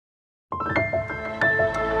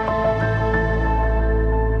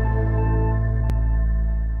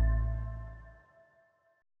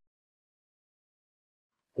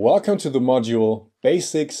Welcome to the module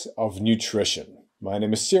Basics of Nutrition. My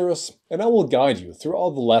name is Cyrus and I will guide you through all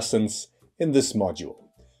the lessons in this module.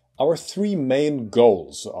 Our three main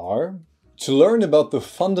goals are to learn about the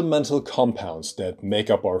fundamental compounds that make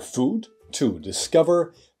up our food, to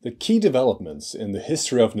discover the key developments in the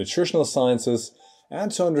history of nutritional sciences,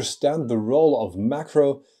 and to understand the role of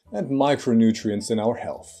macro and micronutrients in our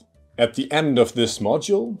health. At the end of this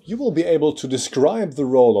module, you will be able to describe the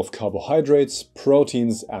role of carbohydrates,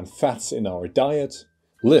 proteins, and fats in our diet,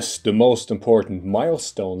 list the most important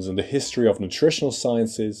milestones in the history of nutritional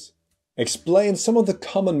sciences, explain some of the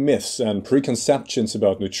common myths and preconceptions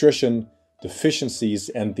about nutrition, deficiencies,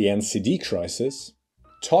 and the NCD crisis,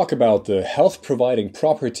 talk about the health-providing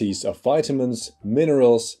properties of vitamins,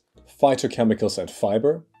 minerals, phytochemicals, and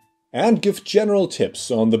fiber, and give general tips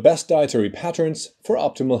on the best dietary patterns for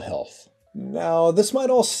optimal health. Now, this might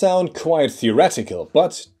all sound quite theoretical,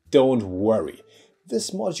 but don't worry.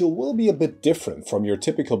 This module will be a bit different from your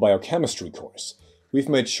typical biochemistry course. We've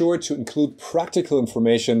made sure to include practical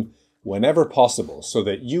information whenever possible so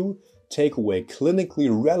that you take away clinically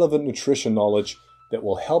relevant nutrition knowledge that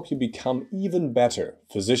will help you become even better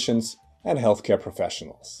physicians and healthcare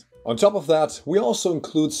professionals. On top of that, we also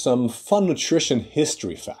include some fun nutrition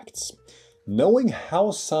history facts. Knowing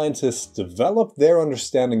how scientists develop their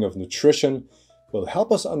understanding of nutrition will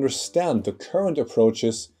help us understand the current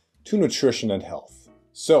approaches to nutrition and health.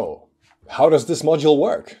 So, how does this module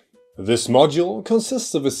work? This module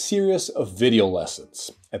consists of a series of video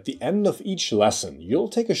lessons. At the end of each lesson, you'll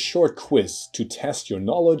take a short quiz to test your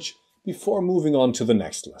knowledge before moving on to the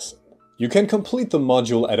next lesson. You can complete the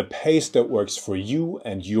module at a pace that works for you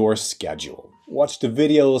and your schedule. Watch the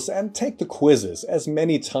videos and take the quizzes as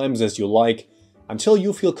many times as you like until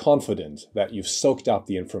you feel confident that you've soaked up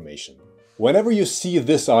the information. Whenever you see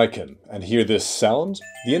this icon and hear this sound,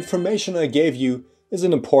 the information I gave you is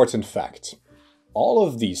an important fact. All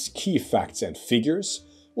of these key facts and figures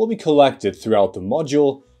will be collected throughout the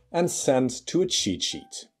module and sent to a cheat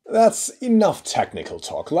sheet. That's enough technical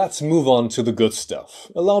talk. Let's move on to the good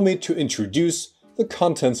stuff. Allow me to introduce the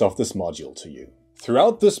contents of this module to you.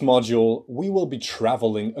 Throughout this module, we will be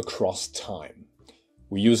traveling across time.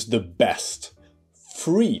 We use the best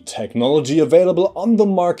free technology available on the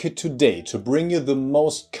market today to bring you the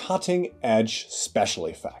most cutting-edge special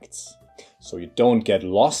effects. So you don't get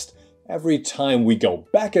lost. Every time we go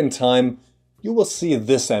back in time, you will see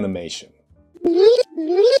this animation.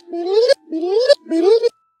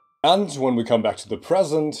 And when we come back to the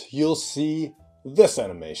present, you'll see this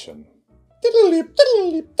animation.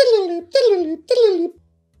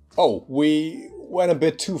 Oh, we went a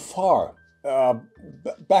bit too far.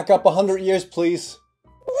 Back up 100 years, please.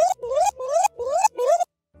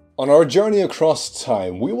 On our journey across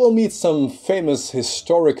time, we will meet some famous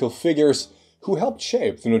historical figures who helped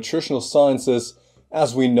shape the nutritional sciences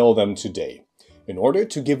as we know them today. In order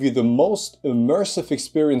to give you the most immersive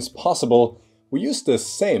experience possible, we use the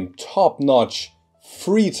same top-notch,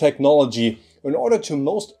 free technology in order to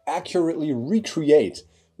most accurately recreate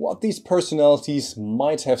what these personalities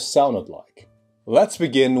might have sounded like. Let's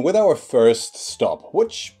begin with our first stop,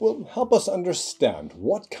 which will help us understand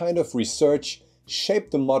what kind of research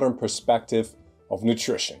shaped the modern perspective of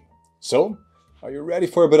nutrition. So, are you ready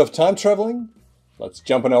for a bit of time traveling? Let's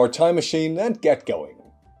jump in our time machine and get going.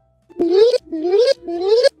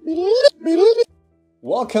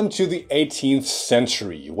 Welcome to the 18th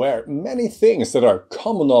century, where many things that are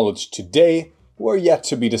common knowledge today were yet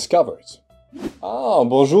to be discovered.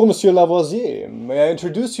 Bonjour, Monsieur Lavoisier. May I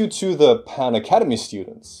introduce you to the Pan Academy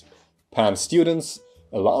students? Pan students,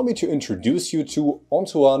 allow me to introduce you to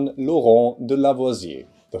Antoine Laurent de Lavoisier,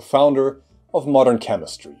 the founder of modern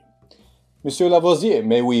chemistry. Monsieur Lavoisier,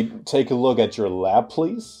 may we take a look at your lab,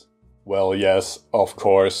 please? Well, yes, of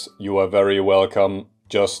course, you are very welcome.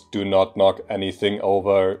 Just do not knock anything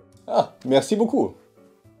over. Merci beaucoup.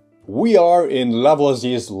 We are in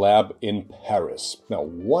Lavoisier's lab in Paris. Now,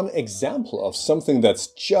 one example of something that's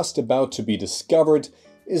just about to be discovered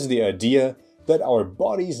is the idea that our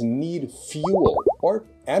bodies need fuel, or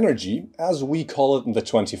energy, as we call it in the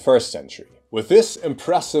 21st century. With this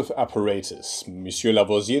impressive apparatus, Monsieur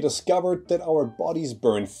Lavoisier discovered that our bodies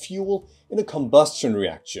burn fuel in a combustion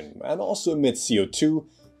reaction and also emit CO2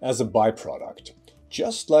 as a byproduct,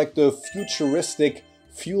 just like the futuristic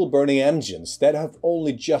fuel-burning engines that have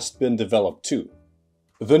only just been developed too.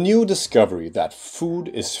 The new discovery that food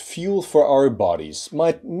is fuel for our bodies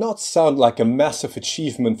might not sound like a massive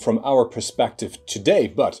achievement from our perspective today,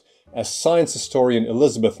 but as science historian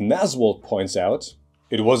Elizabeth Naswold points out,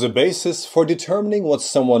 it was a basis for determining what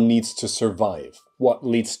someone needs to survive, what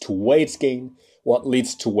leads to weight gain, what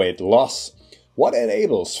leads to weight loss, what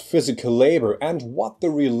enables physical labor, and what the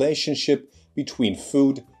relationship between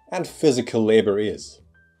food and physical labor is.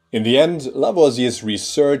 In the end, Lavoisier's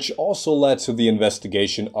research also led to the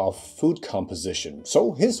investigation of food composition,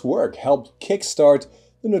 so his work helped kickstart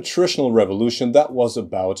the nutritional revolution that was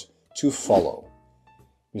about to follow.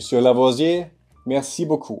 Monsieur Lavoisier, merci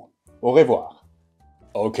beaucoup. Au revoir.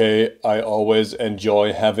 Okay, I always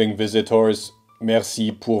enjoy having visitors.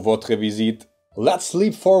 Merci pour votre visite. Let's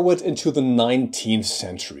leap forward into the 19th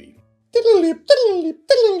century.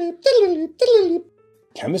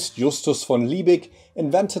 Chemist Justus von Liebig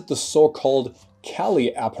invented the so-called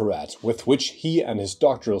Cali apparatus, with which he and his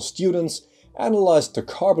doctoral students analyzed the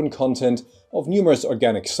carbon content of numerous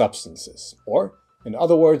organic substances, or, in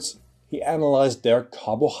other words, he analyzed their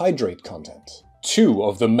carbohydrate content. Two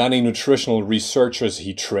of the many nutritional researchers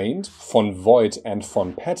he trained, von Voigt and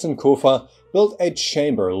von Pettenkofer, built a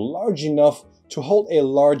chamber large enough to hold a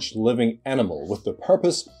large living animal with the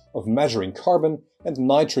purpose of measuring carbon and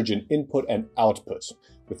nitrogen input and output.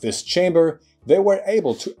 With this chamber, they were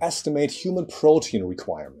able to estimate human protein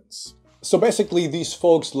requirements. So basically, these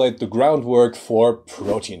folks laid the groundwork for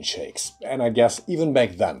protein shakes. And I guess even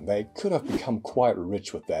back then, they could have become quite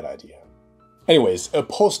rich with that idea. Anyways, a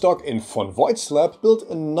postdoc in von Voigt's lab built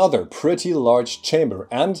another pretty large chamber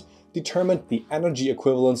and determined the energy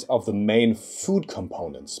equivalence of the main food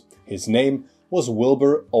components. His name was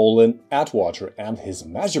Wilbur Olin Atwater, and his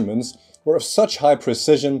measurements were of such high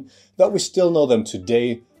precision that we still know them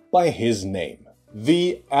today by his name.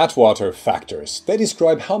 The Atwater factors. They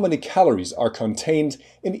describe how many calories are contained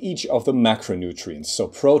in each of the macronutrients, so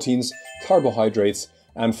proteins, carbohydrates,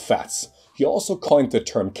 and fats. He also coined the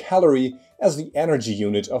term calorie as the energy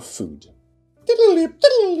unit of food.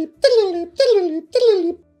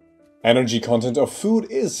 Energy content of food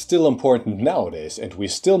is still important nowadays, and we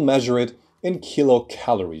still measure it in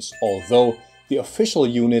kilocalories, although the official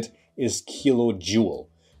unit is kilojoule.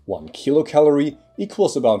 1 kilocalorie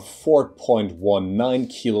equals about 4.19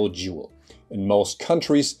 kilojoule. In most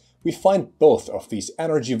countries, we find both of these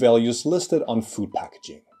energy values listed on food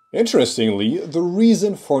packaging. Interestingly, the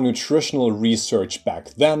reason for nutritional research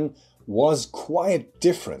back then was quite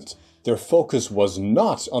different. Their focus was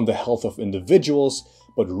not on the health of individuals,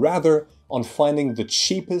 but rather on finding the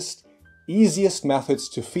cheapest, easiest methods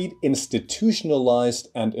to feed institutionalized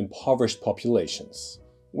and impoverished populations.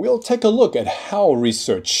 We'll take a look at how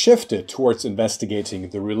research shifted towards investigating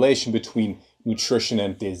the relation between nutrition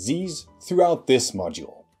and disease throughout this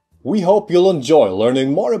module. We hope you'll enjoy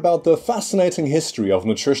learning more about the fascinating history of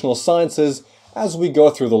nutritional sciences as we go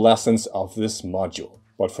through the lessons of this module.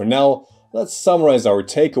 But for now, let's summarize our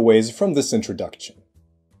takeaways from this introduction.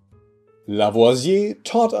 Lavoisier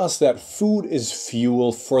taught us that food is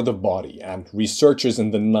fuel for the body, and researchers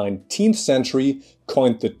in the 19th century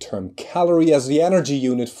coined the term calorie as the energy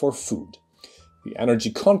unit for food. The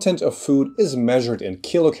energy content of food is measured in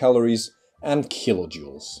kilocalories and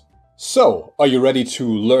kilojoules. So, are you ready to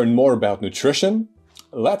learn more about nutrition?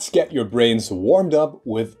 Let's get your brains warmed up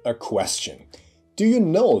with a question. Do you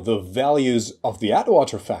know the values of the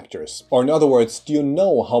Atwater factors? Or in other words, do you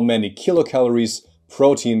know how many kilocalories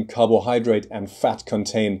protein, carbohydrate, and fat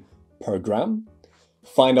contain per gram?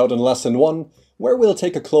 Find out in lesson 1, where we'll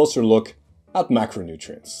take a closer look at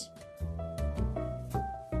macronutrients.